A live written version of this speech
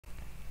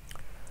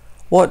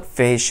What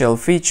facial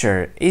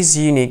feature is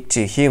unique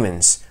to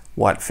humans?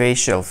 What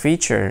facial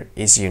feature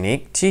is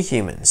unique to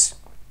humans?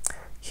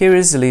 Here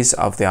is the list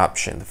of the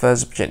options. The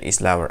first option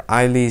is lower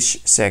eyelash,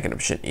 second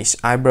option is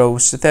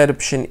eyebrows, the third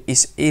option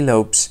is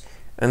earlobes,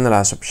 and the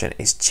last option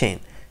is chin.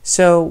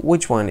 So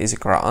which one is the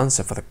correct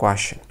answer for the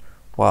question?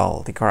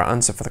 Well, the correct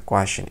answer for the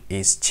question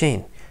is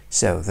chin.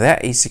 So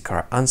that is the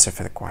correct answer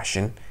for the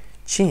question,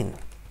 chin.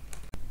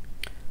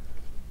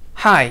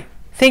 Hi,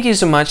 thank you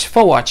so much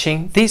for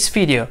watching this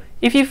video.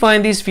 If you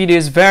find this video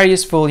is very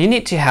useful, you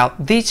need to help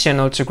this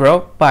channel to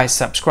grow by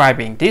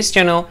subscribing this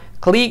channel.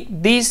 Click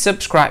this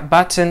subscribe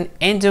button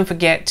and don't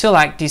forget to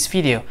like this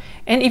video.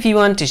 And if you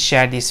want to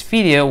share this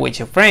video with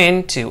your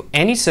friend to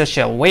any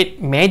social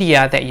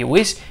media that you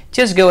wish,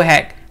 just go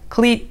ahead,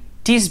 click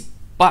this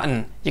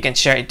button. You can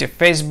share it to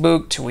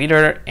Facebook,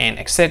 Twitter, and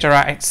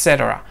etc.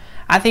 etc.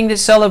 I think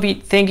that's all of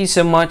it. Thank you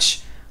so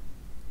much.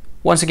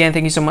 Once again,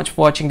 thank you so much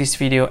for watching this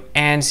video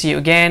and see you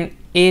again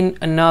in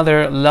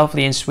another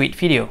lovely and sweet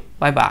video.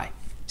 Bye bye.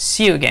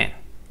 See you again.